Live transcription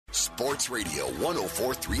Sports Radio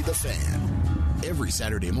 104.3 The Fan. Every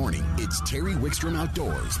Saturday morning, it's Terry Wickstrom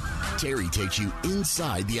Outdoors. Terry takes you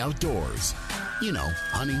inside the outdoors. You know,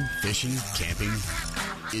 hunting, fishing, camping.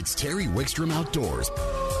 It's Terry Wickstrom Outdoors.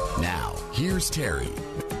 Now, here's Terry.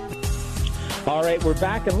 All right, we're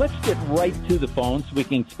back, and let's get right to the phone so we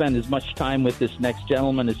can spend as much time with this next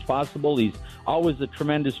gentleman as possible. He's always a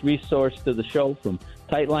tremendous resource to the show from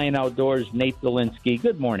Tightline Outdoors, Nate Zielinski.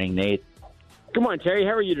 Good morning, Nate. Good morning, Terry.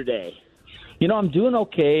 How are you today? You know, I'm doing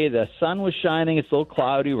okay. The sun was shining. It's a little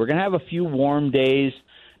cloudy. We're going to have a few warm days,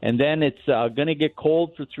 and then it's going to get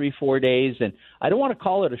cold for 3-4 days. And I don't want to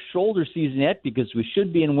call it a shoulder season yet because we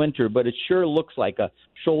should be in winter, but it sure looks like a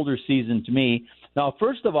shoulder season to me. Now,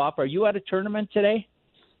 first of all, are you at a tournament today?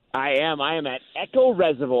 I am. I am at Echo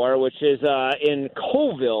Reservoir, which is in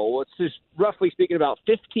Colville, which is roughly speaking about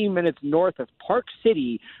 15 minutes north of Park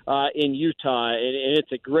City in Utah, and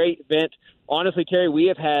it's a great event. Honestly, Terry, we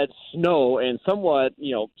have had snow and somewhat,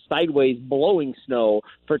 sideways blowing snow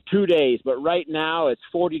for 2 days. But right now it's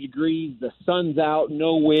 40 degrees. The sun's out,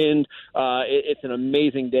 no wind. It's an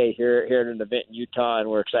amazing day here at an event in Utah, and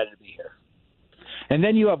we're excited to be here. And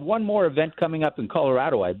then you have one more event coming up in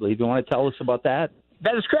Colorado, I believe. You want to tell us about that?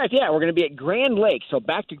 That is correct, yeah. We're going to be at Grand Lake, so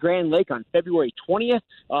back to Grand Lake on February 20th,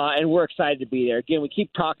 and we're excited to be there. Again, we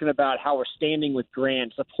keep talking about how we're standing with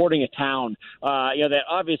Grand, supporting a town, that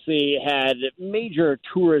obviously had major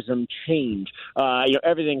tourism change,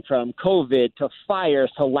 everything from COVID to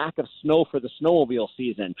fires to lack of snow for the snowmobile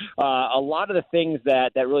season. A lot of the things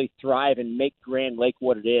that really thrive and make Grand Lake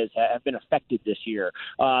what it is have been affected this year.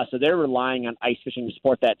 So they're relying on ice fishing to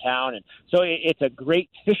support that town, and so it's a great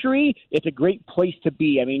fishery. It's a great place to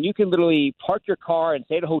be. I mean, you can literally park your car and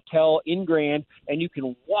stay at a hotel in Grand, and you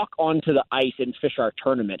can walk onto the ice and fish our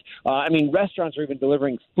tournament. Restaurants are even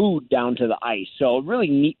delivering food down to the ice. So a really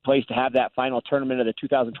neat place to have that final tournament of the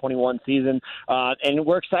 2021 season. And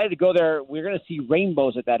we're excited to go there. We're going to see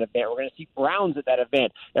rainbows at that event. We're going to see browns at that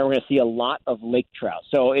event, and we're going to see a lot of lake trout.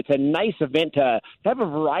 So it's a nice event to have a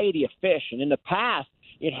variety of fish. And in the past,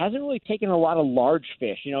 it hasn't really taken a lot of large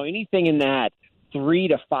fish. Anything in that 3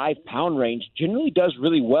 to 5 pound range generally does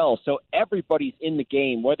really well. So everybody's in the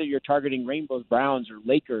game, whether you're targeting rainbows, browns, or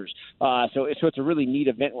Lakers. So it's a really neat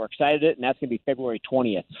event. We're excited, and that's going to be February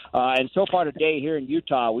 20th. And so far today here in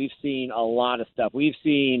Utah, we've seen a lot of stuff. We've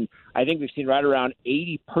seen right around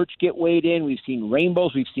 80 perch get weighed in. We've seen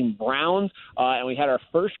rainbows. We've seen browns. And we had our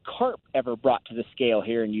first carp ever brought to the scale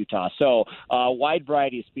here in Utah. So a wide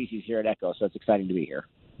variety of species here at Echo. So it's exciting to be here.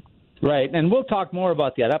 Right, and we'll talk more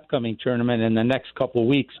about that upcoming tournament in the next couple of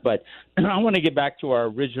weeks, but I want to get back to our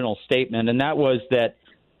original statement, and that was that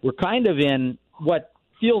we're kind of in what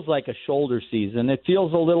feels like a shoulder season. It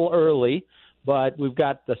feels a little early, but we've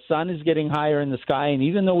got the sun is getting higher in the sky, and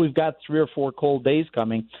even though we've got 3 or 4 cold days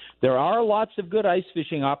coming, there are lots of good ice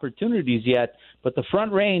fishing opportunities yet, but the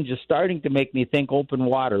Front Range is starting to make me think open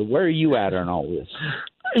water. Where are you at on all this?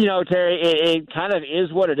 Terry, it kind of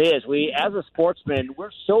is what it is. We, as a sportsman,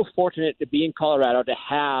 we're so fortunate to be in Colorado to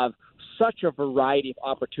have such a variety of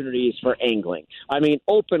opportunities for angling.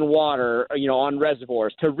 Open water, on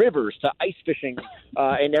reservoirs, to rivers, to ice fishing,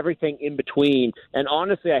 and everything in between. And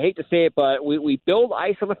honestly, I hate to say it, but we build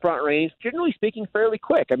ice on the Front Range, generally speaking, fairly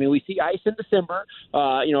quick. We see ice in December.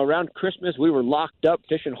 Around Christmas, we were locked up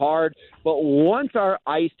fishing hard. But once our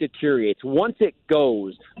ice deteriorates, once it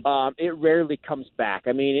goes, it rarely comes back.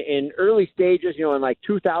 In early stages, in like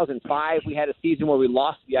 2005, we had a season where we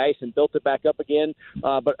lost the ice and built it back up again.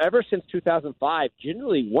 But ever since 2005,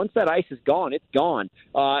 generally, once that ice is gone, it's gone.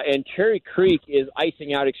 And Cherry Creek is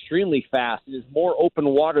icing out extremely fast. It is more open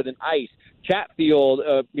water than ice. Chatfield,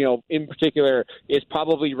 in particular, is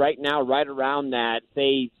probably right now right around that,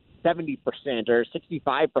 say, 70% or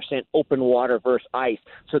 65% open water versus ice.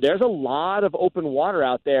 So there's a lot of open water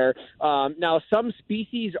out there. Now, some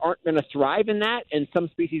species aren't going to thrive in that, and some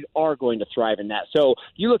species are going to thrive in that. So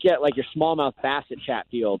you look at like your smallmouth bass at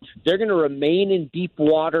Chatfield. They're going to remain in deep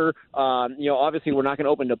water. Obviously we're not going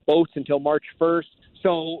to open the boats until March 1st.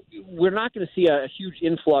 So we're not going to see a huge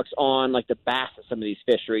influx on like the bass at some of these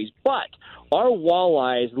fisheries. But our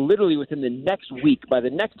walleyes, literally within the next week, by the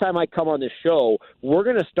next time I come on this show, we're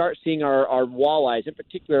going to start seeing our walleyes, in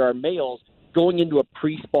particular our males, going into a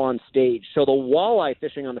pre-spawn stage. So the walleye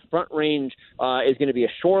fishing on the Front Range is going to be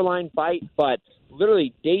a shoreline bite, but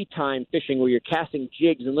literally daytime fishing where you're casting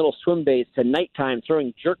jigs and little swim baits to nighttime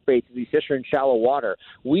throwing jerk baits as these fish are in shallow water,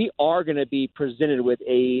 we are going to be presented with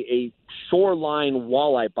a shoreline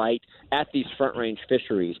walleye bite at these front range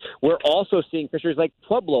fisheries. We're also seeing fisheries like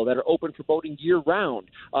Pueblo that are open for boating year round.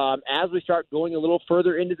 As we start going a little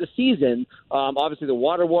further into the season, obviously the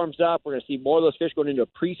water warms up. We're going to see more of those fish going into a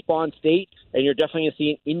pre-spawn state, and you're definitely going to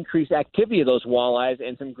see an increased activity of those walleyes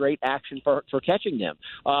and some great action for catching them.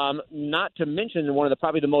 Not to mention one of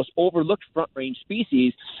probably the most overlooked front range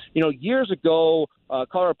species. Years ago,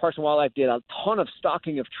 Colorado Parks and Wildlife did a ton of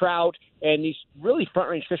stocking of trout, and these really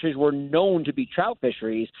front-range fisheries were known to be trout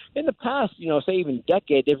fisheries. In the past, say even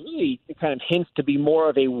decade, they've really kind of hints to be more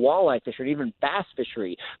of a walleye fishery, even bass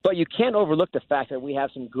fishery. But you can't overlook the fact that we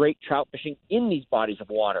have some great trout fishing in these bodies of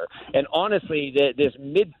water. And honestly, this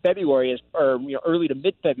mid-February early to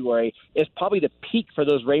mid-February is probably the peak for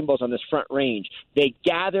those rainbows on this front range. They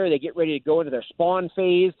gather, they get ready to go into their spawn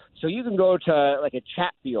phase. So you can go to like a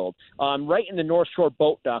Chatfield, right in the North Shore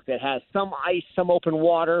boat dock that has some ice, some open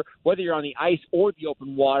water. Whether you're on the ice or the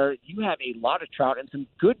open water, you have a lot of trout and some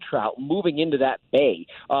good trout moving into that bay.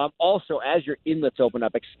 Also, as your inlets open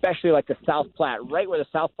up, especially like the South Platte, right where the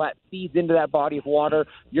South Platte feeds into that body of water,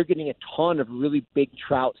 you're getting a ton of really big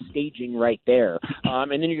trout staging right there.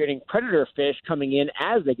 And then you're getting predator fish coming in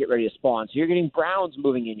as they get ready to spawn. So you're getting browns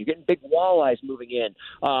moving in. You're getting big walleyes moving in.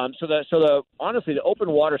 Honestly, the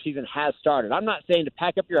open water season has started. I'm not saying to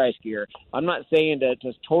pack up your ice gear. I'm not saying to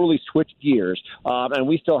totally switch gears. And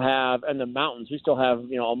we still have, in the mountains,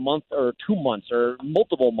 a month or 2 months or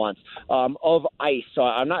multiple months of ice. So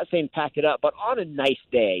I'm not saying pack it up, but on a nice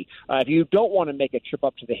day, if you don't want to make a trip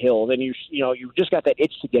up to the hills and you've just got that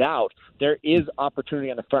itch to get out, there is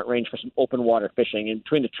opportunity on the front range for some open water fishing. And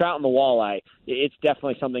between the trout and the walleye, it's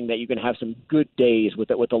definitely something that you can have some good days with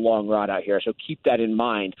the long rod out here. So keep that in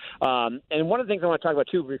mind. And one of the things I want to talk about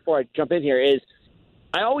too before I jump in here is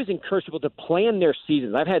I always encourage people to plan their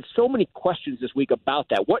seasons. I've had so many questions this week about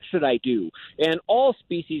that. What should I do? And all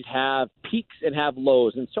species have peaks and have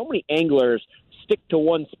lows, and so many anglers stick to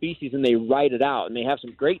one species and they ride it out, and they have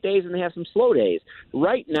some great days and they have some slow days.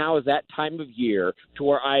 Right now is that time of year to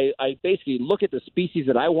where I basically look at the species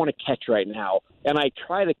that I want to catch right now, and I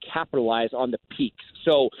try to capitalize on the peaks.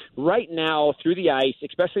 So right now through the ice,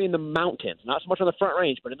 especially in the mountains, not so much on the front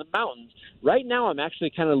range, but in the mountains, right now I'm actually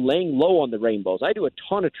kind of laying low on the rainbows. I do a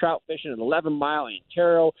ton of trout fishing at 11 Mile and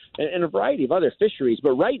Ontario and a variety of other fisheries,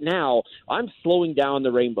 but right now I'm slowing down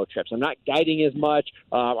the rainbow trips. I'm not guiding as much.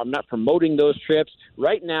 I'm not promoting those trips.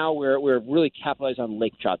 Right now we're really capitalizing on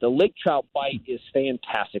lake trout. The lake trout bite is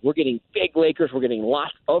fantastic. We're getting big lakers. We're getting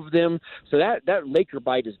lots of them. So that laker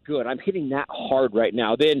bite is good. I'm hitting that hard right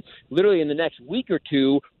now. Then literally in the next week or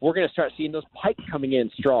two, we're going to start seeing those pike coming in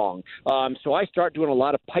strong. So I start doing a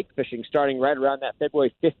lot of pike fishing starting right around that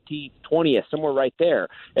February 15th, 20th, somewhere right there.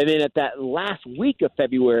 And then at that last week of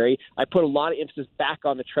February, I put a lot of emphasis back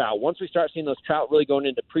on the trout. Once we start seeing those trout really going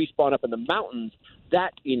into pre-spawn up in the mountains,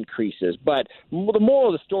 that increases. But the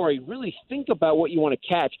moral of the story, really think about what you want to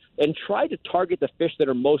catch and try to target the fish that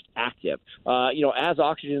are most active. As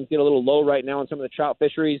oxygens get a little low right now in some of the trout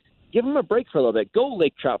fisheries, give them a break for a little bit. Go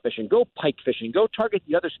lake trout fishing. Go pike fishing. Go target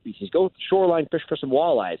the other species. Go shoreline fish for some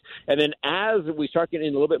walleyes. And then as we start getting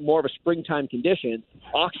in a little bit more of a springtime condition,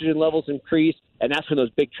 oxygen levels increase, and that's when those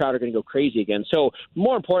big trout are going to go crazy again. So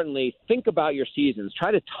more importantly, think about your seasons.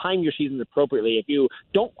 Try to time your seasons appropriately. If you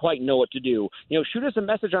don't quite know what to do, shoot us a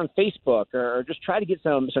message on Facebook or just try to get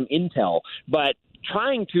some intel. But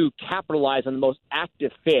trying to capitalize on the most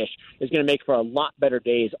active fish is going to make for a lot better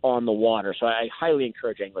days on the water. So I highly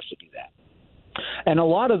encourage anglers to do that. And a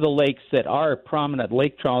lot of the lakes that are prominent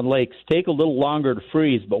lake trout lakes take a little longer to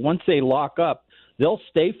freeze, but once they lock up, they'll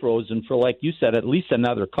stay frozen for, like you said, at least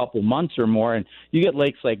another couple months or more. And you get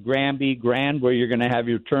lakes like Granby, Grand, where you're going to have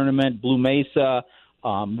your tournament, Blue Mesa,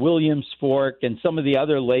 Williams Fork, and some of the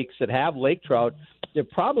other lakes that have lake trout. They're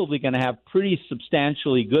probably going to have pretty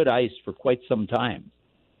substantially good ice for quite some time.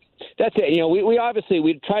 That's it.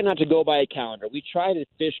 We try not to go by a calendar. We try to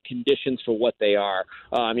fish conditions for what they are.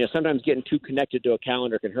 Sometimes getting too connected to a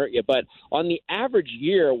calendar can hurt you. But on the average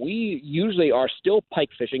year, we usually are still pike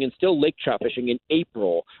fishing and still lake trout fishing in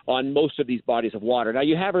April on most of these bodies of water. Now,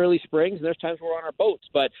 you have early springs, and there's times we're on our boats.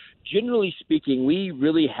 But generally speaking, we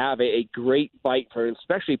really have a great bite for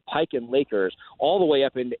especially pike and lakers all the way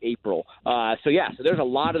up into April. So there's a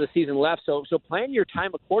lot of the season left. So plan your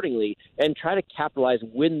time accordingly and try to capitalize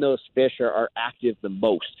when those fish are active the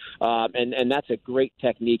most. And that's a great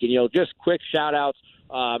technique. And, just quick shout outs.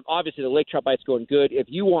 Obviously the lake trout bite's going good. If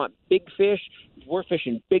you want big fish, we're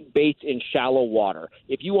fishing big baits in shallow water.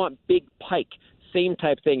 If you want big pike, same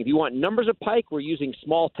type thing. If you want numbers of pike, we're using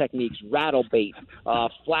small techniques, rattle bait,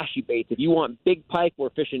 flashy baits. If you want big pike, we're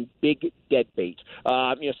fishing big dead bait.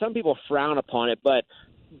 Some people frown upon it, but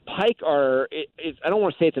pike are, I don't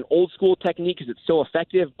want to say it's an old school technique because it's so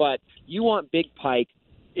effective, but you want big pike,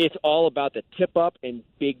 it's all about the tip up and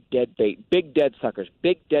big dead bait, big dead suckers,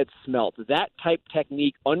 big dead smelt. That type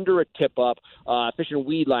technique under a tip up, fishing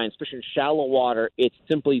weed lines, fishing shallow water, it's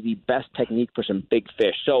simply the best technique for some big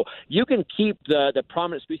fish. So you can keep the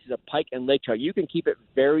prominent species of pike and lake trout, you can keep it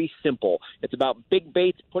very simple. It's about big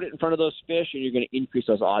baits, put it in front of those fish, and you're going to increase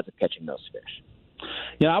those odds of catching those fish.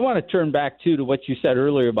 I want to turn back, too, to what you said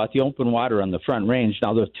earlier about the open water on the Front Range.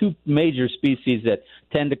 Now, the two major species that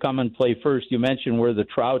tend to come and play first, you mentioned, were the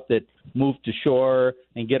trout that move to shore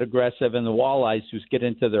and get aggressive and the walleyes who get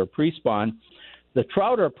into their pre-spawn. The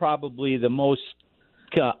trout are probably the most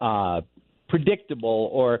predictable,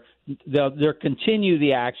 or they'll continue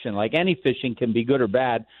the action. Like any fishing can be good or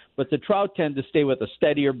bad, but the trout tend to stay with a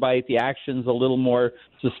steadier bite. The action's a little more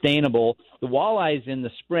sustainable. The walleyes in the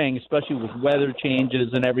spring, especially with weather changes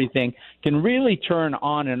and everything, can really turn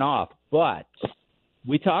on and off. But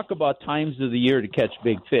we talk about times of the year to catch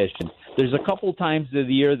big fish, and there's a couple times of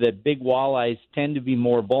the year that big walleyes tend to be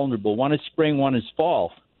more vulnerable. One is spring, one is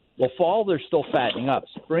fall. Well, fall, they're still fattening up.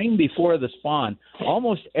 Spring, before the spawn,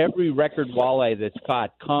 almost every record walleye that's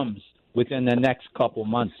caught comes within the next couple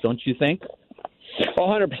months, don't you think?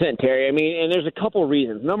 100%, Terry. I mean, and there's a couple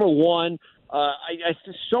reasons. Number one,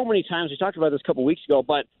 so many times, we talked about this a couple weeks ago,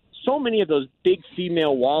 but so many of those big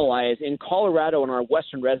female walleyes in Colorado and our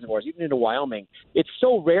western reservoirs, even into Wyoming, it's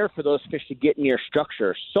so rare for those fish to get near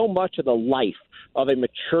structure. So much of the life of a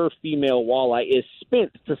mature female walleye is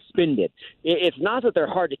suspended. It's not that they're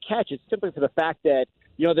hard to catch. It's simply for the fact that,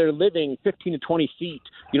 they're living 15 to 20 feet,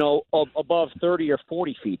 above 30 or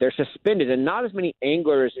 40 feet. They're suspended, and not as many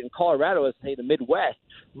anglers in Colorado as, say, the Midwest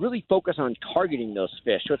really focus on targeting those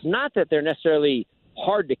fish. So it's not that they're necessarily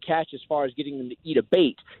hard to catch as far as getting them to eat a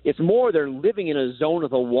bait. It's more they're living in a zone of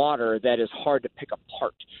the water that is hard to pick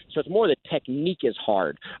apart. So it's more the technique is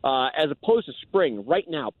hard. As opposed to spring, right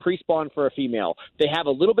now, pre-spawn for a female, they have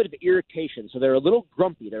a little bit of irritation, so they're a little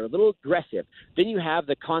grumpy, they're a little aggressive. Then you have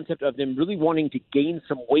the concept of them really wanting to gain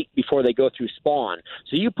some weight before they go through spawn.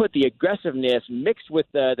 So you put the aggressiveness mixed with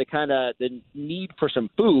the need for some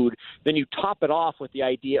food, then you top it off with the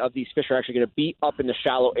idea of these fish are actually going to be up in the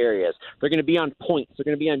shallow areas. They're going to be on points. They're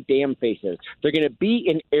going to be on dam faces. They're going to be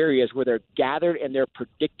in areas where they're gathered and they're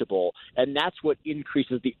predictable, and that's what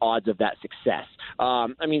increases the odds of that success.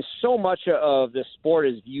 So much of the sport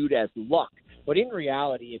is viewed as luck, but in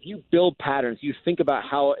reality, if you build patterns, you think about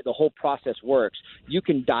how the whole process works, you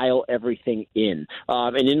can dial everything in.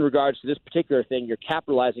 And in regards to this particular thing, you're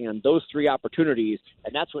capitalizing on those three opportunities,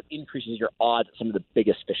 and that's what increases your odds at some of the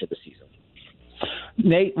biggest fish of the season.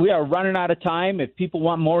 Nate, we are running out of time. If people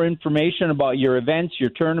want more information about your events, your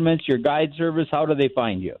tournaments, your guide service, how do they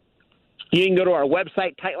find you? You can go to our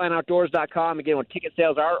website, tightlineoutdoors.com. Again, when ticket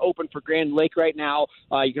sales are open for Grand Lake right now,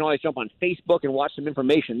 you can always jump on Facebook and watch some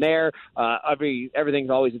information there. Everything's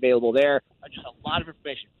always available there. Just a lot of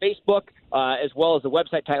information. Facebook, as well as the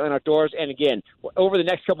website, Tightline Outdoors. And again, over the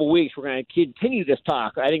next couple of weeks, we're going to continue this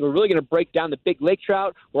talk. I think we're really going to break down the big lake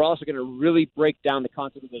trout. We're also going to really break down the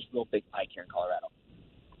concept of this real big pike here in Colorado.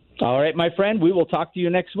 All right, my friend. We will talk to you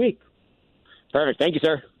next week. Perfect. Thank you,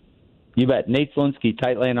 sir. You bet. Nate Zielinski,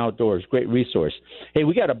 Tightline Outdoors. Great resource. Hey,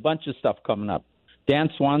 we got a bunch of stuff coming up. Dan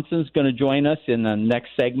Swanson's going to join us in the next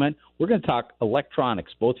segment. We're going to talk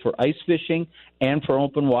electronics, both for ice fishing and for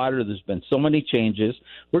open water. There's been so many changes.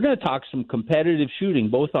 We're going to talk some competitive shooting,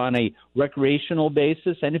 both on a recreational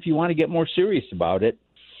basis and if you want to get more serious about it.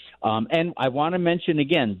 And I want to mention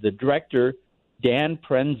again, the director, Dan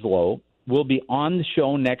Prenzlow, will be on the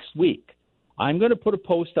show next week. I'm going to put a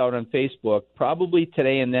post out on Facebook probably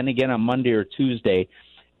today and then again on Monday or Tuesday.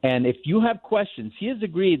 And if you have questions, he has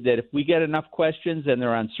agreed that if we get enough questions and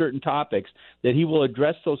they're on certain topics, that he will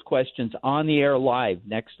address those questions on the air live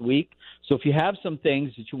next week. So if you have some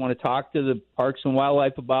things that you want to talk to the Parks and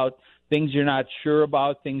Wildlife about, things you're not sure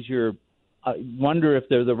about, things you're wonder if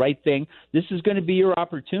they're the right thing, this is going to be your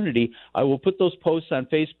opportunity. I will put those posts on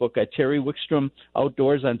Facebook at Terry Wickstrom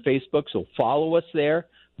Outdoors on Facebook. So follow us there.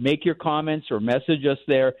 Make your comments or message us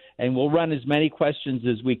there, and we'll run as many questions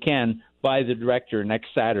as we can by the director next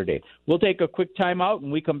Saturday. We'll take a quick time out. When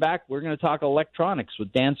we come back, we're going to talk electronics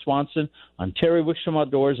with Dan Swanson on Terry Wickstrom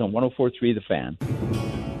Outdoors on 104.3 The Fan.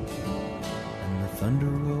 And the thunder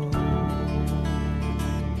rolls.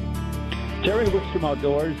 Terry Wickstrom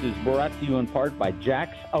Outdoors is brought to you in part by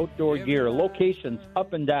Jack's Outdoor Gear, locations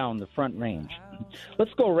up and down the Front Range.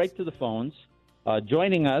 Let's go right to the phones.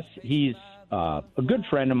 Joining us, he's a good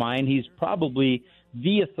friend of mine. He's probably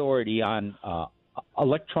the authority on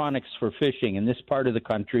electronics for fishing in this part of the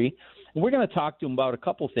country. And we're going to talk to him about a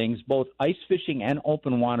couple things, both ice fishing and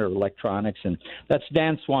open water electronics. And that's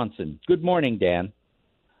Dan Swanson. Good morning, Dan.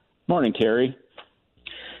 Morning, Terry.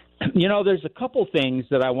 You know, there's a couple things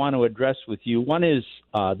that I want to address with you. One is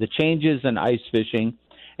the changes in ice fishing,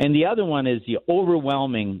 and the other one is the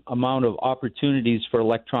overwhelming amount of opportunities for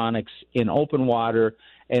electronics in open water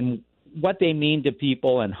and what they mean to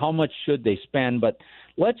people and how much should they spend. But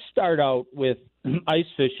let's start out with ice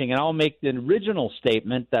fishing, and I'll make the original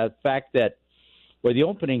statement, the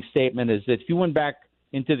opening statement is that if you went back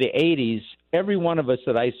into the 80s, every one of us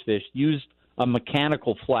that ice fished used a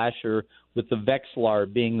mechanical flasher, with the Vexilar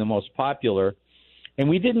being the most popular. And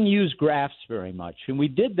we didn't use graphs very much. And we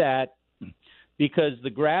did that because the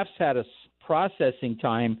graphs had a processing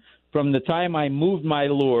time from the time I moved my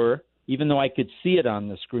lure, even though I could see it on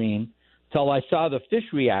the screen, till I saw the fish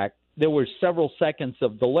react. There were several seconds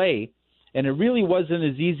of delay, and it really wasn't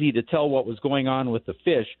as easy to tell what was going on with the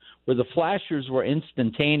fish, where the flashers were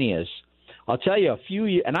instantaneous. I'll tell you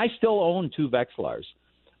and I still own 2 Vexilars.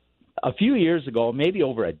 A few years ago, maybe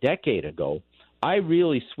over a decade ago, I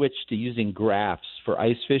really switched to using graphs for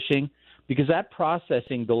ice fishing because that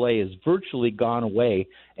processing delay has virtually gone away.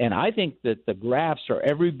 And I think that the graphs are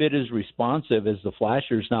every bit as responsive as the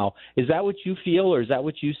flashers now. Is that what you feel, or is that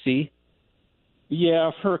what you see?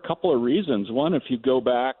 Yeah, for a couple of reasons. One, if you go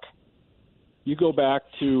back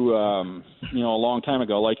to a long time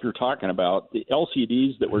ago, like you're talking about, the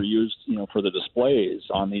LCDs that were used, for the displays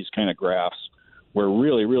on these kind of graphs were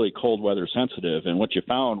really, really cold weather sensitive. And what you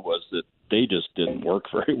found was that they just didn't work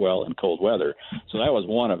very well in cold weather. So that was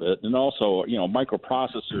one of it. And also,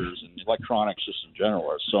 microprocessors and electronics just in general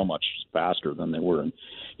are so much faster than they were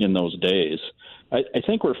in those days. I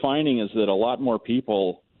think we're finding is that a lot more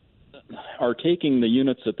people are taking the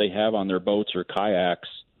units that they have on their boats or kayaks,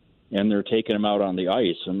 and they're taking them out on the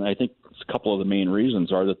ice. And I think a couple of the main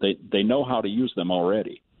reasons are that they know how to use them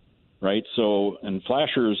already. Right. So, and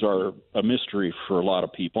flashers are a mystery for a lot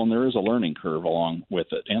of people, and there is a learning curve along with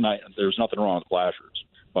it. And there's nothing wrong with flashers,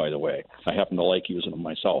 by the way. I happen to like using them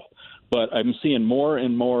myself. But I'm seeing more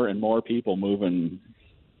and more and more people moving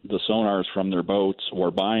the sonars from their boats or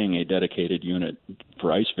buying a dedicated unit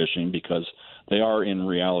for ice fishing because they are in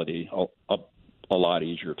reality a lot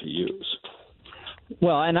easier to use.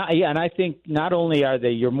 Well, and I think not only are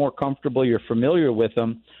you're more comfortable, you're familiar with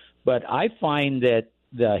them, but I find that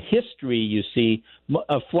the history you see,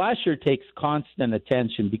 a flasher takes constant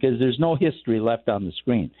attention because there's no history left on the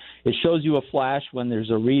screen. It shows you a flash when there's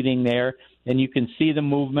a reading there, and you can see the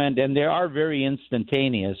movement, and they are very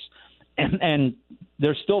instantaneous, and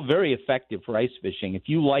they're still very effective for ice fishing. If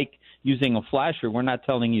you like using a flasher, we're not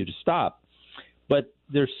telling you to stop. But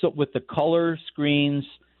with the color screens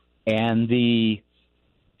and the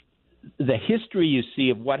history you see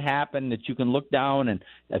of what happened, that you can look down and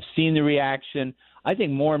have seen the reaction, I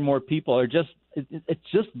think more and more people are it's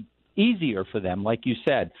just easier for them, like you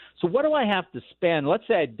said. So what do I have to spend? Let's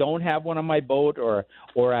say I don't have one on my boat, or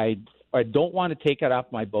I don't want to take it off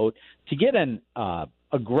my boat. To get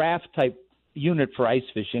a graph type unit for ice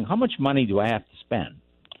fishing, how much money do I have to spend?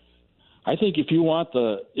 I think if you want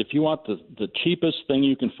the cheapest thing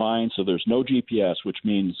you can find, so there's no GPS, which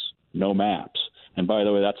means no maps. And by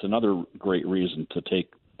the way, that's another great reason to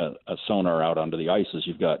take a sonar out onto the ice is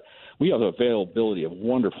we have availability of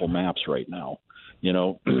wonderful maps right now.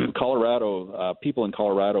 Colorado, people in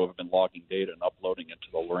Colorado have been logging data and uploading it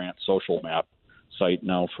to the Lowrance Social Map site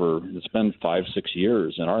now it's been 5-6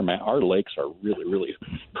 years, and our lakes are really, really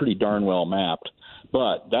pretty darn well mapped.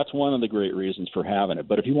 But that's one of the great reasons for having it.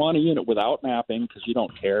 But if you want a unit without mapping because you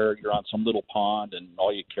don't care, you're on some little pond and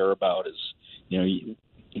all you care about is,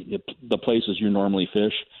 the places you normally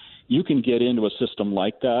fish, you can get into a system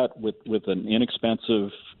like that with an inexpensive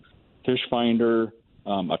fish finder,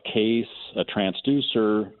 a case, a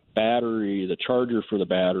transducer, battery, the charger for the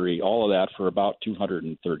battery, all of that for about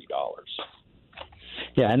 $230.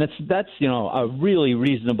 Yeah, and that's a really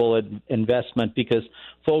reasonable investment because,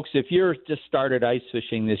 folks, if you're just started ice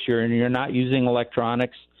fishing this year and you're not using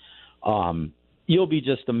electronics, you'll be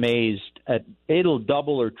just amazed it'll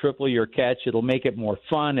double or triple your catch. It'll make it more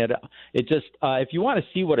fun. If you want to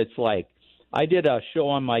see what it's like, I did a show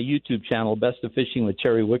on my YouTube channel, Best of Fishing with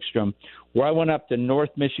Terry Wickstrom, where I went up to North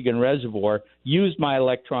Michigan Reservoir, used my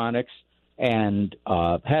electronics, and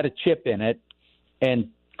had a chip in it, and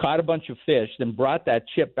caught a bunch of fish, then brought that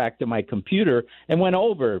chip back to my computer and went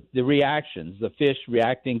over the reactions, the fish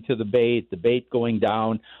reacting to the bait going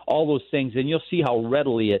down, all those things, and you'll see how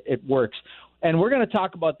readily it works. And we're going to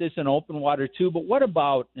talk about this in open water too, but what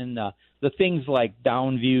about in the things like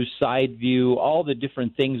down view, side view, all the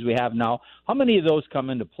different things we have now, how many of those come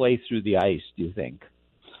into play through the ice, do you think?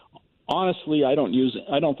 Honestly, I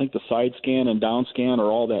don't think the side scan and down scan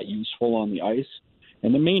are all that useful on the ice.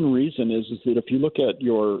 And the main reason is that if you look at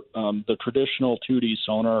your the traditional 2D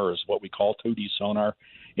sonar, or is what we call 2D sonar,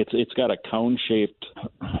 it's got a cone-shaped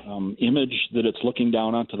image that it's looking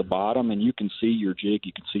down onto the bottom, and you can see your jig,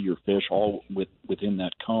 you can see your fish all within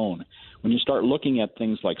that cone. When you start looking at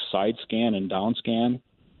things like side scan and down scan,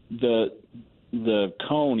 the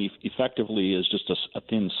cone effectively is just a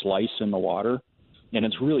thin slice in the water, and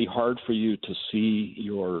it's really hard for you to see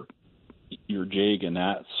your jig and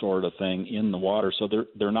that sort of thing in the water. So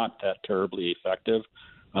they're not that terribly effective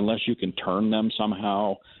unless you can turn them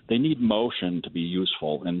somehow. They need motion to be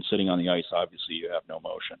useful, and sitting on the ice, obviously, you have no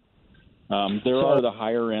motion. There are the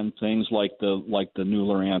higher end things like the new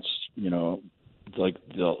Lowrance, like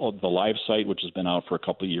the Live Sight, which has been out for a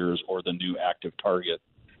couple of years, or the new Active Target,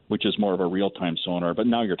 which is more of a real-time sonar. But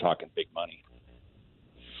now you're talking big money.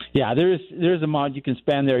 Yeah, there's amount you can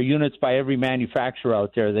spend. There are units by every manufacturer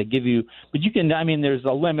out there that give you, but you can, there's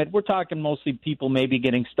a limit. We're talking mostly people maybe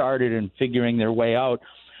getting started and figuring their way out.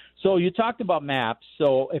 So you talked about maps.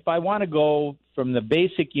 So if I want to go from the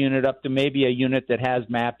basic unit up to maybe a unit that has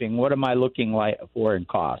mapping, what am I looking like for in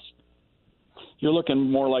cost? You're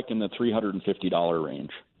looking more like in the $350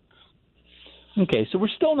 range. Okay, so we're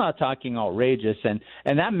still not talking outrageous. And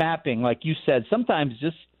that mapping, like you said, sometimes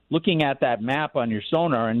just looking at that map on your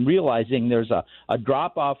sonar and realizing there's a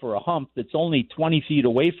drop-off or a hump that's only 20 feet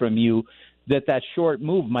away from you, that short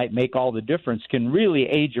move might make all the difference, can really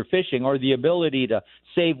aid your fishing, or the ability to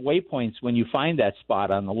save waypoints when you find that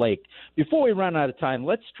spot on the lake. Before we run out of time,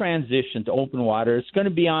 let's transition to open water. It's going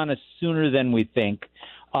to be on us sooner than we think.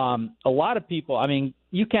 A lot of people,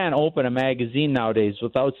 you can't open a magazine nowadays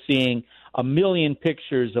without seeing a million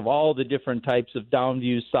pictures of all the different types of down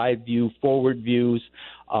view, side view, forward views,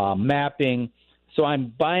 mapping. So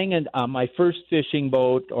I'm buying my first fishing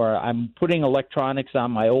boat, or I'm putting electronics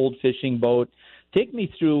on my old fishing boat. Take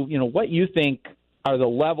me through, what you think are the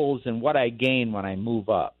levels and what I gain when I move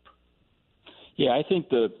up. Yeah, I think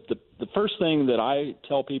the first thing that I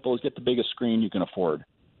tell people is get the biggest screen you can afford.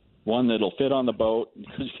 One that'll fit on the boat,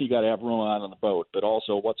 because you got to have room on the boat, but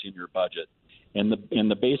also what's in your budget. And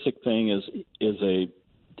the basic thing is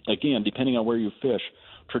again, depending on where you fish,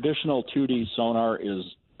 traditional 2D sonar is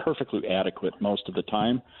perfectly adequate most of the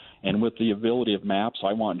time. And with the ability of maps,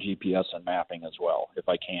 I want GPS and mapping as well, if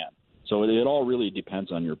I can. So it all really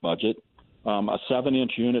depends on your budget. A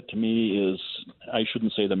 7-inch unit to me is, I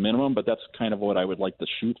shouldn't say the minimum, but that's kind of what I would like to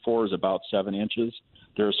shoot for, is about 7 inches.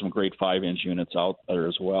 There are some great 5-inch units out there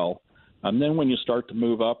as well. And then when you start to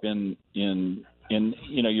move up in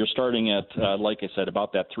you're starting at, like I said,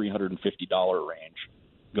 about that $350 range,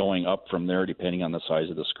 going up from there depending on the size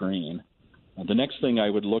of the screen. The next thing I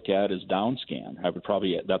would look at is down scan.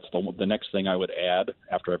 That's the next thing I would add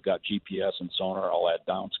after I've got GPS and sonar. I'll add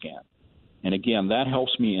down scan. And again, that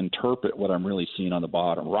helps me interpret what I'm really seeing on the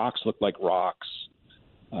bottom. Rocks look like rocks.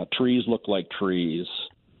 Trees look like trees.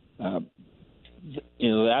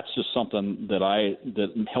 That's just something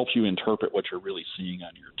that helps you interpret what you're really seeing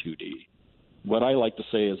on your 2D. What I like to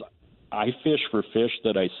say is I fish for fish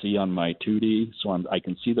that I see on my 2D, so I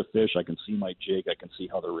can see the fish, I can see my jig, I can see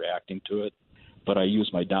how they're reacting to it, but I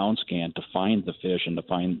use my down scan to find the fish and to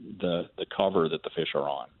find the cover that the fish are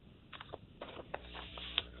on.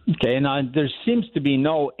 Okay, now there seems to be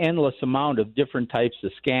no endless amount of different types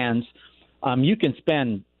of scans. You can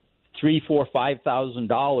spend $3,000, $4,000,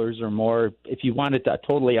 $5,000 or more if you wanted to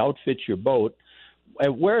totally outfit your boat.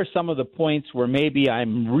 Where are some of the points where maybe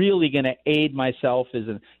I'm really going to aid myself?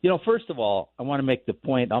 First of all, I want to make the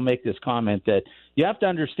point, I'll make this comment, that you have to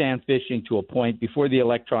understand fishing to a point before the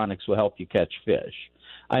electronics will help you catch fish.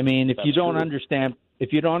 If you don't understand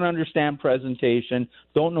presentation,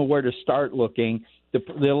 don't know where to start looking, the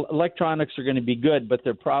electronics are going to be good, but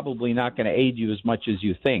they're probably not going to aid you as much as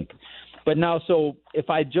you think. But now, so if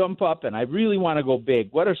I jump up and I really want to go big,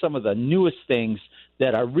 what are some of the newest things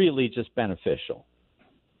that are really just beneficial?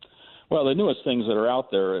 Well, the newest things that are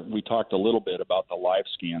out there, we talked a little bit about the live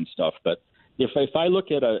scan stuff, but if I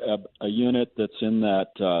look at a unit that's in that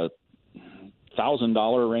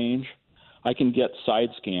 $1,000 range, I can get side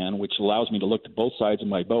scan, which allows me to look to both sides of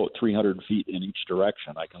my boat, 300 feet in each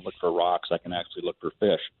direction. I can look for rocks. I can actually look for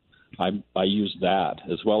fish. I use that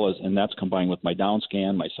as well as, and that's combined with my down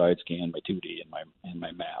scan, my side scan, my 2D, and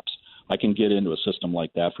my maps. I can get into a system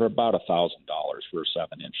like that for about $1,000 for a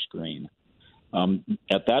 7-inch screen.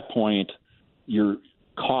 At that point, your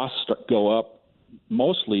costs go up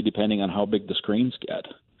mostly depending on how big the screens get.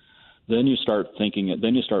 then you start thinking.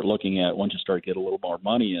 Then you start looking at, once you start getting a little more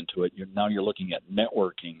money into it, you're looking at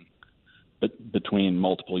networking between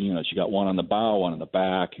multiple units. You got one on the bow, one on the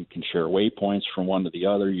back. You can share waypoints from one to the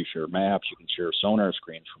other. You share maps. You can share sonar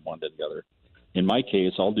screens from one to the other. In my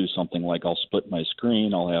case, I'll do something like I'll split my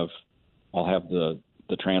screen. I'll have the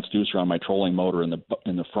transducer on my trolling motor in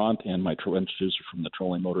the front and my transducer from the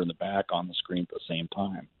trolling motor in the back on the screen at the same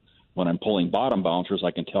time. When I'm pulling bottom bouncers,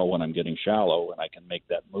 I can tell when I'm getting shallow, and I can make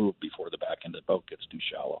that move before the back end of the boat gets too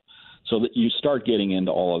shallow. So that you start getting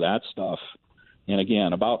into all of that stuff. And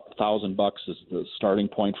again, about $1,000 is the starting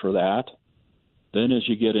point for that. Then as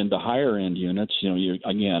you get into higher end units,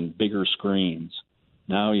 again, bigger screens.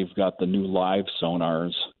 Now you've got the new live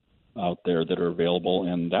sonars out there that are available,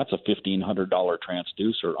 and that's a $1,500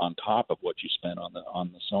 transducer on top of what you spent on the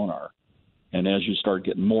sonar. And as you start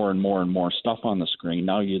getting more and more and more stuff on the screen,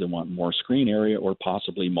 now you either want more screen area or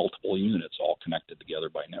possibly multiple units all connected together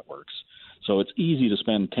by networks. So it's easy to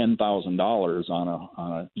spend $10,000 on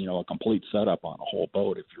a complete setup on a whole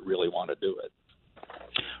boat if you really want to do it.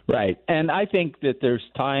 Right. And I think that there's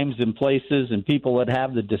times and places and people that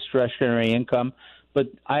have the discretionary income. But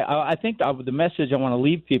I think the message I want to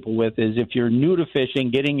leave people with is, if you're new to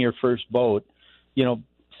fishing, getting your first boat,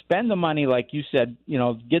 spend the money, like you said,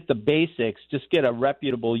 get the basics, just get a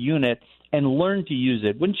reputable unit and learn to use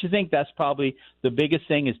it. Wouldn't you think that's probably the biggest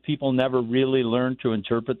thing, is people never really learn to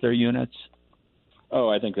interpret their units? Oh,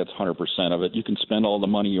 I think that's 100% of it. You can spend all the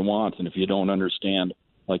money you want, and if you don't understand,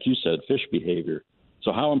 like you said, fish behavior.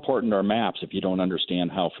 So how important are maps if you don't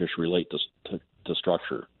understand how fish relate to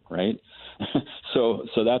structure, right? So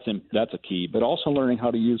that's a key. But also learning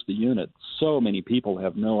how to use the unit. So many people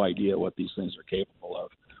have no idea what these things are capable of,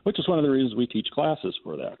 which is one of the reasons we teach classes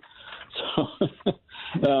for that. So,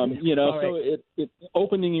 so it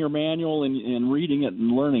opening your manual and reading it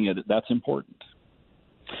and learning it, that's important.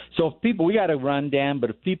 So we got to run, Dan, but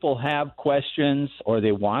if people have questions or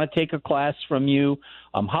they want to take a class from you,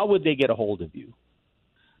 how would they get a hold of you?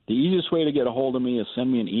 The easiest way to get a hold of me is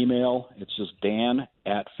send me an email. It's just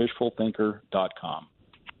dan@fishfulthinker.com.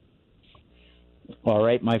 All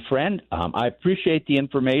right, my friend. I appreciate the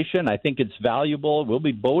information. I think it's valuable. We'll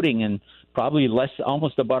be boating in probably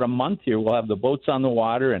almost about a month here. We'll have the boats on the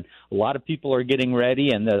water, and a lot of people are getting ready,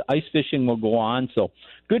 and the ice fishing will go on. So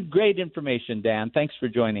great information, Dan. Thanks for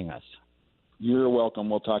joining us. You're welcome.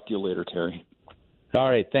 We'll talk to you later, Terry. All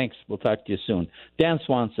right, thanks. We'll talk to you soon. Dan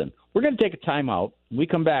Swanson. We're going to take a timeout. When we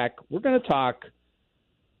come back, we're going to talk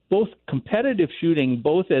both competitive shooting,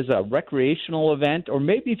 both as a recreational event, or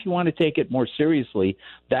maybe if you want to take it more seriously,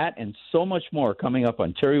 that and so much more coming up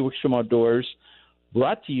on Terry Wickstrom Outdoors,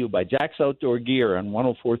 brought to you by Jack's Outdoor Gear on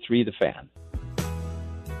 104.3 The Fan.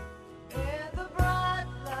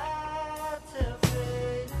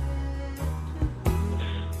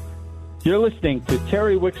 You're listening to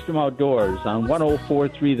Terry Wickstrom Outdoors on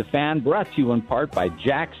 104.3 The Fan, brought to you in part by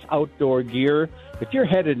Jack's Outdoor Gear. If you're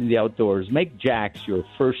headed in the outdoors, make Jack's your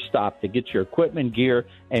first stop to get your equipment, gear,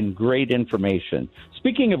 and great information.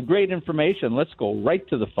 Speaking of great information, let's go right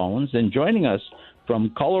to the phones. And joining us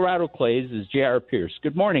from Colorado Clays is J.R. Pierce.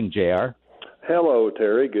 Good morning, J.R. Hello,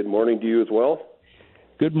 Terry. Good morning to you as well.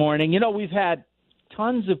 Good morning. We've had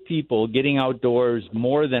tons of people getting outdoors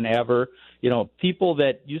more than ever. People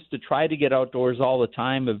that used to try to get outdoors all the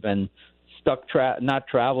time have been stuck not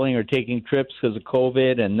traveling or taking trips because of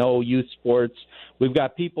COVID and no youth sports. We've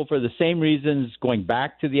got people for the same reasons going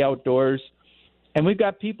back to the outdoors. And we've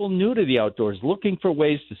got people new to the outdoors looking for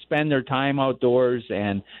ways to spend their time outdoors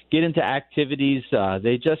and get into activities.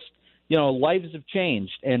 They just, lives have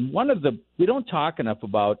changed. And we don't talk enough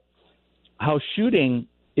about how shooting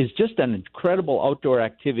is just an incredible outdoor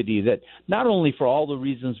activity that not only for all the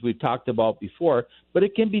reasons we've talked about before, but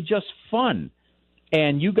it can be just fun.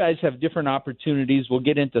 And you guys have different opportunities. We'll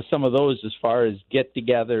get into some of those as far as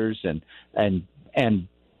get-togethers and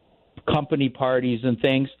company parties and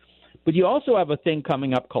things. But you also have a thing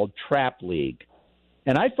coming up called Trap League.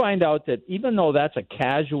 And I find out that even though that's a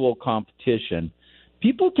casual competition,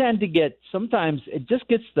 people tend to sometimes it just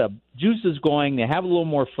gets the juices going. They have a little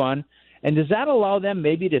more fun. And does that allow them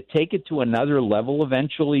maybe to take it to another level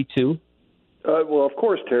eventually, too? Well, of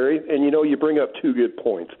course, Terry. And, you bring up two good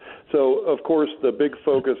points. So, of course, the big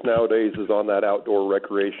focus nowadays is on that outdoor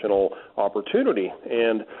recreational opportunity.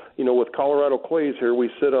 And, with Colorado Clays here,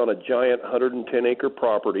 we sit on a giant 110-acre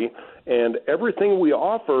property. And everything we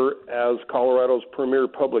offer as Colorado's premier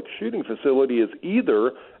public shooting facility is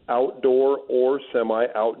either outdoor or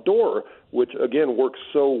semi-outdoor, which, again, works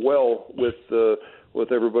so well with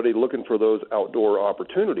everybody looking for those outdoor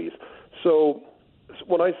opportunities. So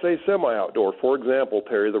when I say semi-outdoor, for example,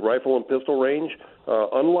 Terry, the rifle and pistol range,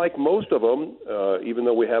 unlike most of them, even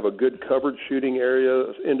though we have a good covered shooting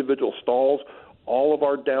area, individual stalls, all of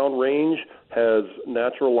our downrange has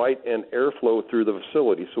natural light and airflow through the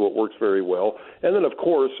facility, so it works very well. And then, of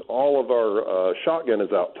course, all of our shotgun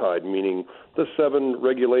is outside, meaning the 7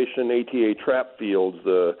 regulation ATA trap fields,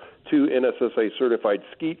 the 2 NSSA certified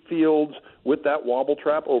skeet fields with that wobble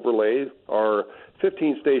trap overlay, our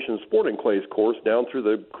 15-station sporting clays course down through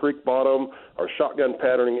the creek bottom, our shotgun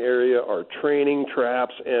patterning area, our training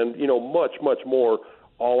traps, and, much, much more,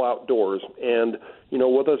 all outdoors. And,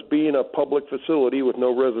 with us being a public facility with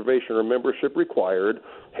no reservation or membership required,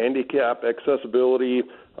 handicap accessibility,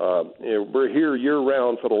 we're here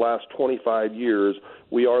year-round for the last 25 years.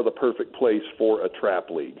 We are the perfect place for a trap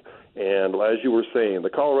league. And as you were saying, the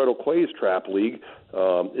Colorado Clays Trap League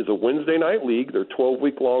is a Wednesday night league. They're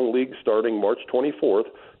 12-week-long leagues starting March 24th,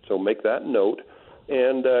 so make that note.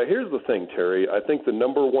 And here's the thing, Terry. I think the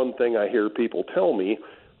number one thing I hear people tell me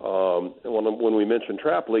when we mention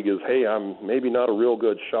Trap League is, hey, I'm maybe not a real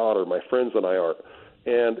good shot, or my friends and I aren't.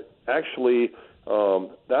 And actually,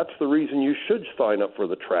 that's the reason you should sign up for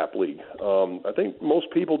the Trap League. I think most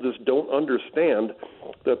people just don't understand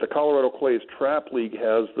that the Colorado Clays Trap League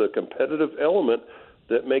has the competitive element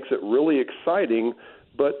that makes it really exciting,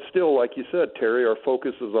 but still, like you said, Terry, our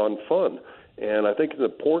focus is on fun. And I think it's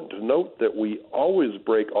important to note that we always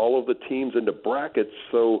break all of the teams into brackets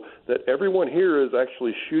so that everyone here is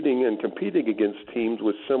actually shooting and competing against teams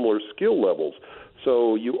with similar skill levels.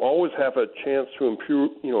 So you always have a chance to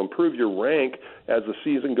improve your rank as the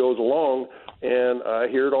season goes along. And I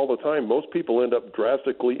hear it all the time. Most people end up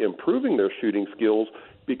drastically improving their shooting skills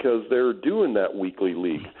because they're doing that weekly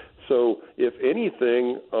league. So if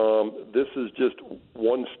anything, this is just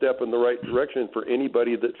one step in the right direction for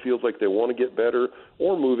anybody that feels like they want to get better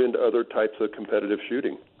or move into other types of competitive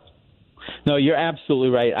shooting. No, you're absolutely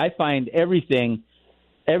right. I find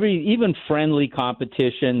even friendly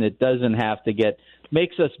competition that doesn't have to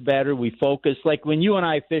makes us better. We focus. Like when you and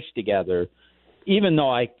I fish together, even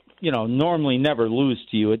though I normally never lose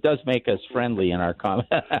to you, it does make us friendly in our comment.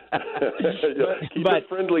 Keep it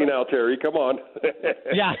friendly now, Terry. Come on.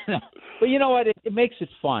 Yeah. But you know what? It makes it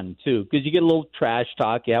fun, too, because you get a little trash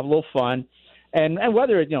talk. You have a little fun. And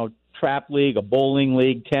whether it's, trap league, a bowling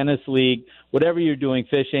league, tennis league, whatever you're doing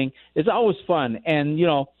fishing, it's always fun. And,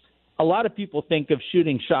 a lot of people think of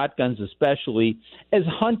shooting shotguns especially as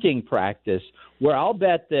hunting practice, where I'll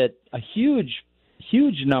bet that a huge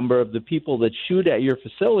number of the people that shoot at your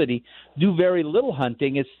facility do very little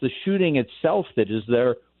hunting. It's the shooting itself that is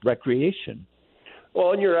their recreation.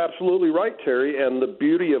 Well, and you're absolutely right, Terry. And the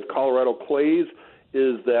beauty of Colorado Clays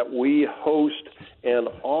is that we host and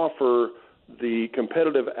offer the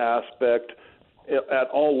competitive aspect at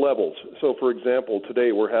all levels. So, for example,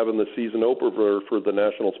 today we're having the season opener for the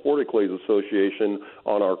National Sporting Clays Association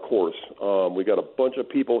on our course. We got a bunch of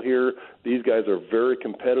people here. These guys are very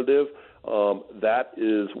competitive. That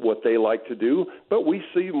is what they like to do, but we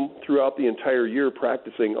see them throughout the entire year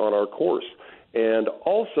practicing on our course. And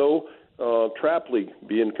also, Trap League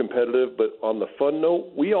being competitive, but on the fun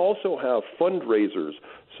note, we also have fundraisers.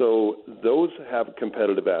 So those have a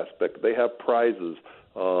competitive aspect. They have prizes.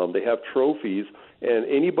 They have trophies, and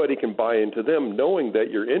anybody can buy into them knowing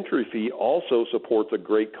that your entry fee also supports a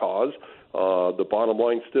great cause. The bottom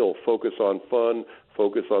line still, focus on fun,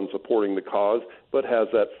 focus on supporting the cause, but has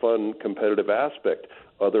that fun competitive aspect.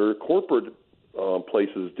 Other corporate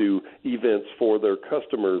places do events for their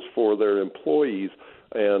customers, for their employees,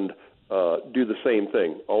 and do the same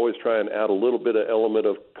thing. Always try and add a little bit of element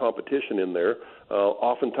of competition in there,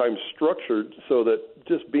 oftentimes structured so that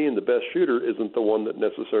just being the best shooter isn't the one that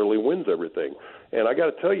necessarily wins everything. And I got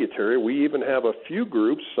to tell you, Terry, we even have a few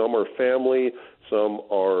groups. Some are family, some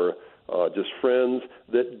are just friends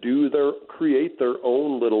that create their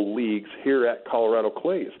own little leagues here at Colorado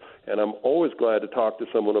Clays. And I'm always glad to talk to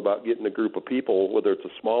someone about getting a group of people, whether it's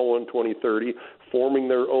a small one, 20, 30, forming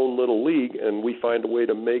their own little league, and we find a way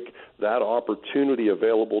to make that opportunity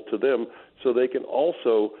available to them so they can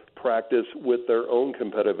also practice with their own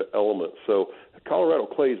competitive elements. So Colorado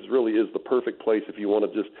Clays really is the perfect place if you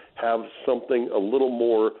want to just have something a little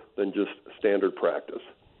more than just standard practice.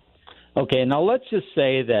 Okay, now let's just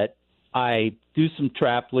say that I do some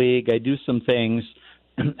trap league, I do some things,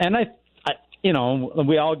 and I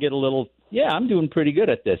we all get a little, I'm doing pretty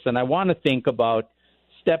good at this, and I want to think about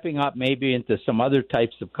stepping up maybe into some other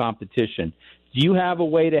types of competition. Do you have a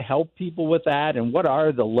way to help people with that, and what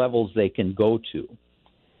are the levels they can go to?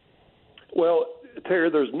 Well,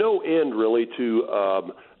 Terry, there's no end really to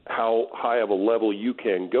how high of a level you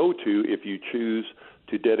can go to if you choose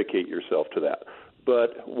to dedicate yourself to that.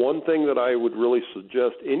 But one thing that I would really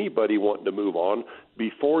suggest anybody wanting to move on,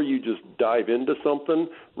 before you just dive into something,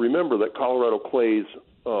 remember that Colorado Clays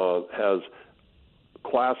has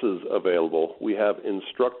classes available. We have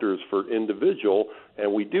instructors for individual,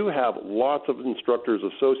 and we do have lots of instructors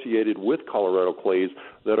associated with Colorado Clays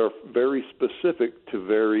that are very specific to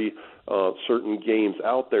very certain games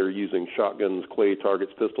out there using shotguns, clay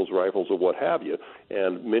targets, pistols, rifles, or what have you.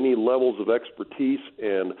 And many levels of expertise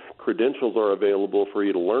and credentials are available for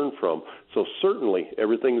you to learn from. So certainly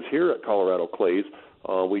everything's here at Colorado Clays.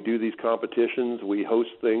 We do these competitions, we host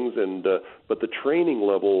things, and but the training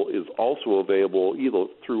level is also available either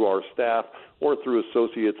through our staff or through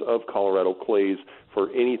associates of Colorado Clays for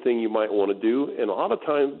anything you might want to do. And a lot of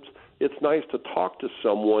times it's nice to talk to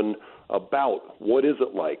someone about what is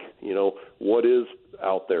it like, what is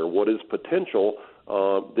out there, what is potential.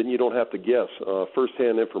 Then you don't have to guess.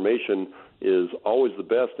 Firsthand information is always the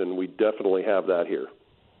best, and we definitely have that here.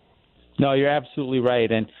 No, you're absolutely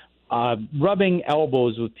right. And rubbing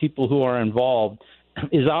elbows with people who are involved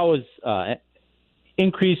is always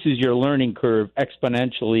increases your learning curve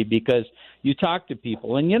exponentially, because you talk to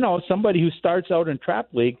people. And, somebody who starts out in Trap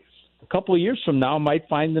League a couple of years from now might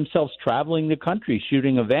find themselves traveling the country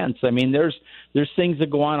shooting events. I mean, there's things that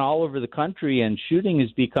go on all over the country, and shooting has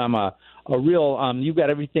become a real you've got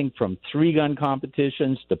everything from 3-gun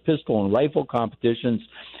competitions to pistol and rifle competitions,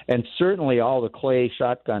 and certainly all the clay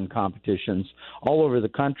shotgun competitions all over the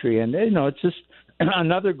country. And, it's just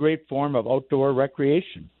another great form of outdoor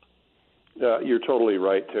recreation. You're totally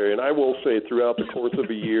right, Terry. And I will say throughout the course of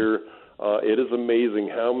a year, it is amazing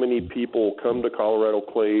how many people come to Colorado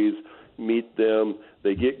Clays, meet them,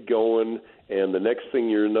 they get going, and the next thing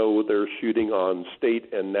you know, they're shooting on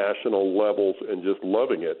state and national levels and just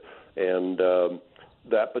loving it. And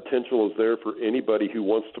that potential is there for anybody who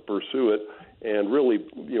wants to pursue it. And really,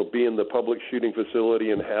 being the public shooting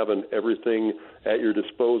facility and having everything at your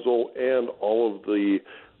disposal and all of the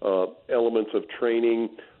elements of training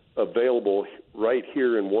available right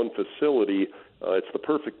here in one facility, it's the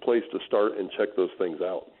perfect place to start and check those things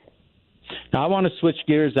out. Now, I want to switch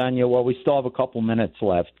gears on you while we still have a couple minutes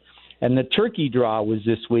left. And the turkey draw was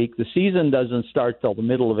this week. The season doesn't start till the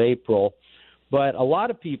middle of April. But a lot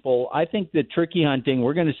of people, I think that turkey hunting,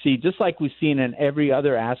 we're going to see, just like we've seen in every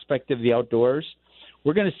other aspect of the outdoors,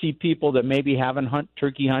 we're going to see people that maybe haven't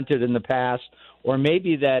turkey hunted in the past, or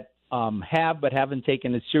maybe that have but haven't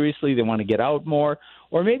taken it seriously. They want to get out more,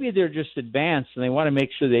 or maybe they're just advanced and they want to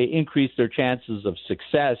make sure they increase their chances of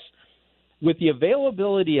success. With the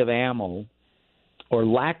availability of ammo or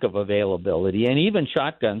lack of availability, and even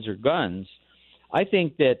shotguns or guns, I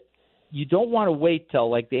think that you don't want to wait till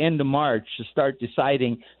like the end of March to start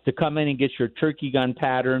deciding to come in and get your turkey gun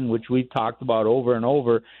pattern, which we've talked about over and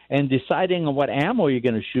over, and deciding on what ammo you're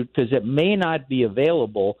going to shoot, because it may not be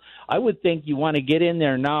available. I would think you want to get in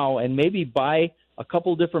there now and maybe buy a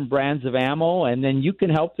couple different brands of ammo, and then you can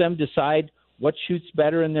help them decide what shoots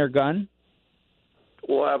better in their gun.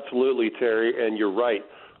 Well, absolutely, Terry, and you're right.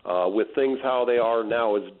 With things how they are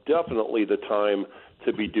now, is definitely the time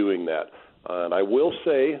to be doing that. And I will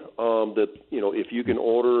say that, if you can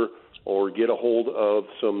order or get a hold of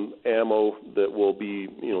some ammo that will be,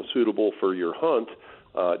 suitable for your hunt,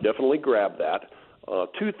 definitely grab that.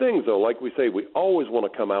 Two things, though, like we say, we always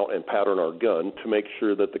want to come out and pattern our gun to make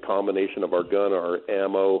sure that the combination of our gun, our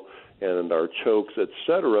ammo, and our chokes,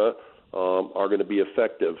 etc., are going to be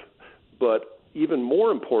effective. But even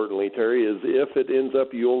more importantly, Terry, is if it ends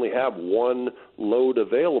up you only have one load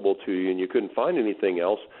available to you and you couldn't find anything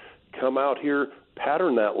else, come out here,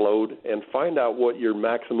 pattern that load, and find out what your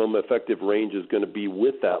maximum effective range is going to be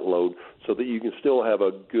with that load, so that you can still have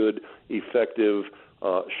a good, effective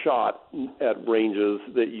shot at ranges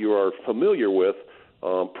that you are familiar with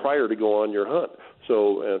prior to go on your hunt.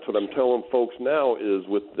 So that's what I'm telling folks now is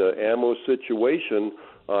with the ammo situation,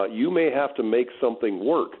 you may have to make something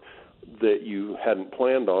work that you hadn't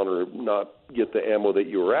planned on or not get the ammo that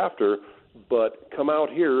you were after, but come out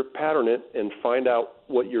here, pattern it, and find out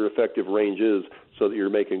what your effective range is so that you're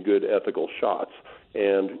making good ethical shots.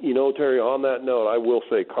 And, Terry, on that note, I will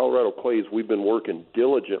say Colorado Clays, we've been working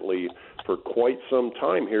diligently for quite some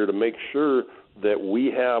time here to make sure that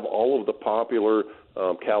we have all of the popular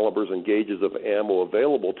calibers and gauges of ammo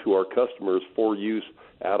available to our customers for use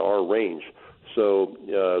at our range. So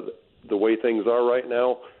the way things are right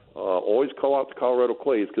now, always call out to Colorado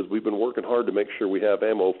Clays, because we've been working hard to make sure we have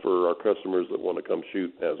ammo for our customers that want to come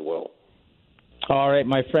shoot as well. All right,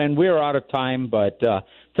 my friend, we're out of time, but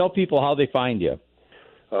tell people how they find you.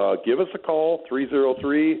 Give us a call,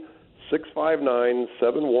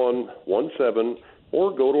 303-659-7117,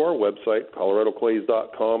 or go to our website,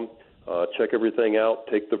 coloradoclays.com. check everything out,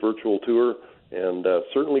 take the virtual tour, and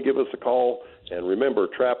certainly give us a call. And remember,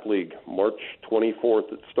 Trap League, March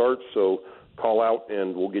 24th it starts, so call out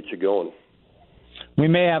and we'll get you going. We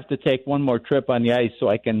may have to take one more trip on the ice so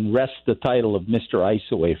I can wrest the title of Mr. Ice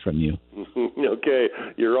away from you. Okay,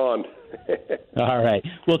 you're on. All right.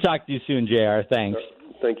 We'll talk to you soon, JR. Thanks.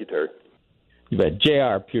 Thank you, Terry. You bet.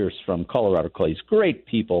 JR Pierce from Colorado Clays. Great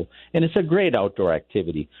people, and it's a great outdoor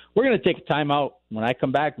activity. We're going to take a time out. When I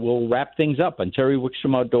come back, we'll wrap things up on Terry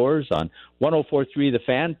Wickstrom Outdoors on 104.3 The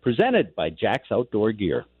Fan, presented by Jack's Outdoor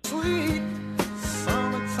Gear.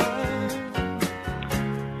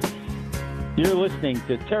 You're listening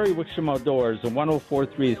to Terry Wickstrom Outdoors on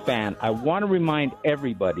 104.3 The Fan. I want to remind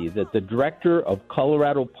everybody that the director of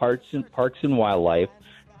Colorado Parks and Wildlife,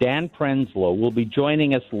 Dan Prenslow, will be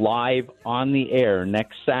joining us live on the air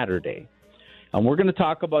next Saturday. And we're going to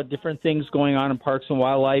talk about different things going on in Parks and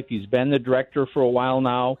Wildlife. He's been the director for a while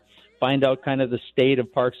now. Find out kind of the state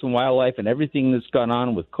of Parks and Wildlife and everything that's gone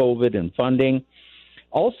on with COVID and funding.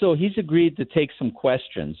 Also, he's agreed to take some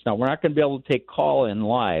questions. Now, we're not going to be able to take call-in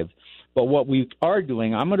live, but what we are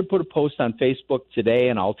doing, I'm going to put a post on Facebook today,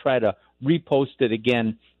 and I'll try to repost it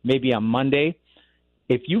again maybe on Monday.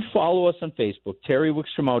 If you follow us on Facebook, Terry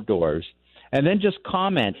Wickstrom Outdoors, and then just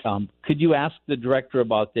comment, could you ask the director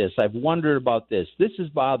about this? I've wondered about this. This has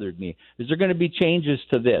bothered me. Is there going to be changes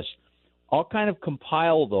to this? I'll kind of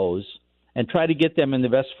compile those and try to get them in the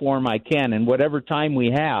best form I can. And whatever time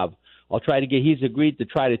we have, I'll try to get, he's agreed to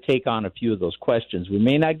try to take on a few of those questions. We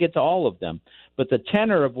may not get to all of them, but the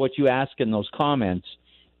tenor of what you ask in those comments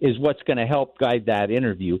is what's going to help guide that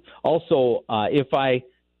interview. Also,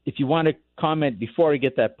 if you want to comment before I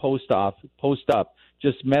get that post up,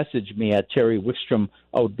 just message me at Terry Wickstrom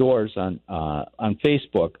Outdoors on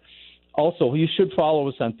Facebook. Also, you should follow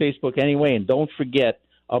us on Facebook anyway, and don't forget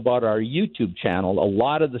about our YouTube channel. A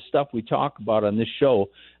lot of the stuff we talk about on this show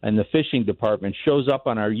and the fishing department shows up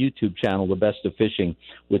on our YouTube channel, The Best of Fishing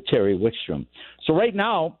with Terry Wickstrom. So right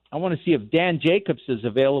now, I want to see if Dan Jacobs is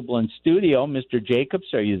available in studio. Mr. Jacobs,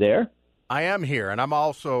 are you there? I am here, and I'm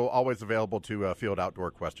also always available to field outdoor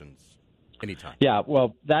questions anytime. Yeah,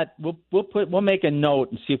 well, that we'll make a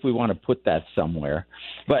note and see if we want to put that somewhere.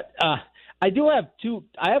 But I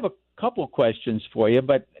have a couple questions for you,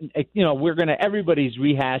 but everybody's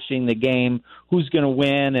rehashing the game, who's going to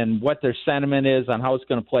win and what their sentiment is on how it's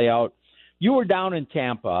going to play out. You were down in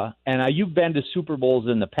Tampa, and you've been to Super Bowls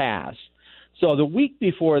in the past. So the week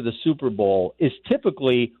before the Super Bowl is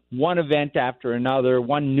typically one event after another,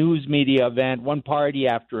 one news media event, one party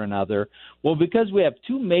after another. Well, because we have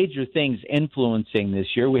two major things influencing this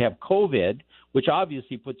year, we have COVID, which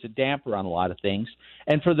obviously puts a damper on a lot of things.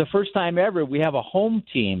 And for the first time ever, we have a home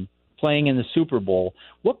team playing in the Super Bowl.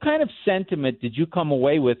 What kind of sentiment did you come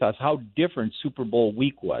away with as how different Super Bowl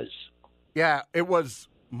week was? Yeah, it was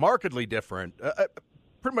markedly different.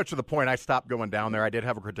 Pretty much to the point I stopped going down there. I did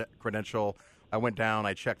have a credential. I went down.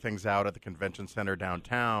 I checked things out at the convention center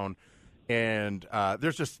downtown, and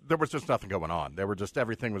there was just nothing going on.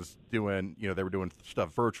 Everything was doing, they were doing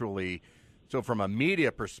stuff virtually. So from a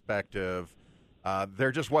media perspective,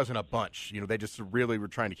 there just wasn't a bunch. They just really were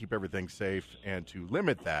trying to keep everything safe and to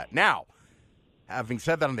limit that. Now, having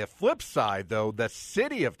said that, on the flip side, though, the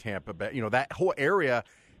city of Tampa Bay, that whole area,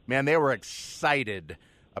 man, they were excited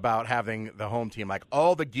about having the home team. Like,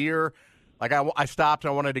 all the gear, like I stopped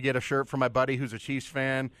and I wanted to get a shirt for my buddy who's a Chiefs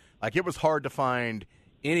fan. Like, it was hard to find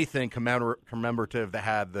anything commemorative that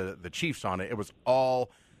had the Chiefs on it. It was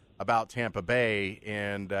all about Tampa Bay,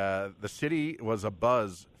 and the city was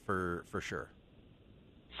abuzz for sure.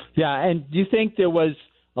 Yeah, and do you think there was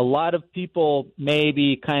a lot of people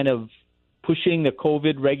maybe kind of pushing the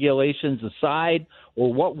COVID regulations aside,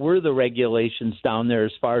 or what were the regulations down there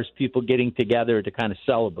as far as people getting together to kind of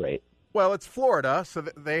celebrate? Well, it's Florida, so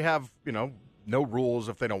they have, no rules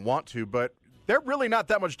if they don't want to, but they're really not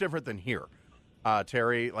that much different than here,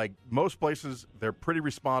 Terry. Like most places, they're pretty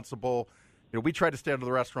responsible. We tried to stay out of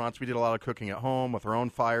the restaurants. We did a lot of cooking at home with our own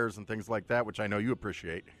fires and things like that, which I know you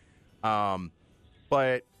appreciate.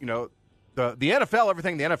 But, the NFL,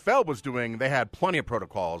 everything the NFL was doing, they had plenty of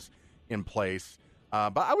protocols in place.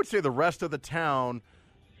 But I would say the rest of the town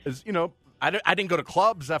is, I didn't go to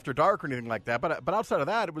clubs after dark or anything like that, but outside of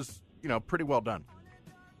that, it was, pretty well done.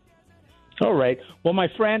 All right. Well, my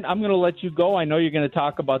friend, I'm going to let you go. I know you're going to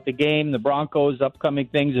talk about the game, the Broncos, upcoming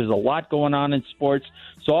things. There's a lot going on in sports.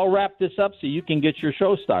 So I'll wrap this up so you can get your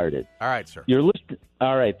show started. All right, sir. You're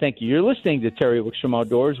All right, thank you. You're listening to Terry Wickstrom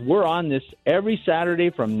Outdoors. We're on this every Saturday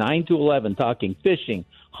from 9 to 11, talking fishing,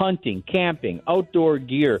 hunting, camping, outdoor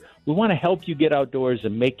gear. We want to help you get outdoors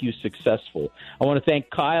and make you successful. I want to thank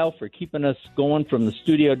Kyle for keeping us going from the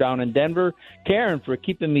studio down in Denver, Karen for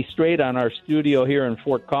keeping me straight on our studio here in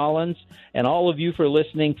Fort Collins, and all of you for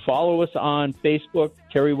listening. Follow us on Facebook,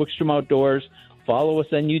 Terry Wickstrom Outdoors. Follow us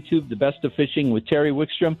on YouTube, The Best of Fishing with Terry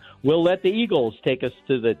Wickstrom. We'll let the Eagles take us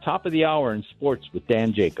to the top of the hour in sports with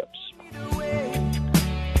Dan Jacobs.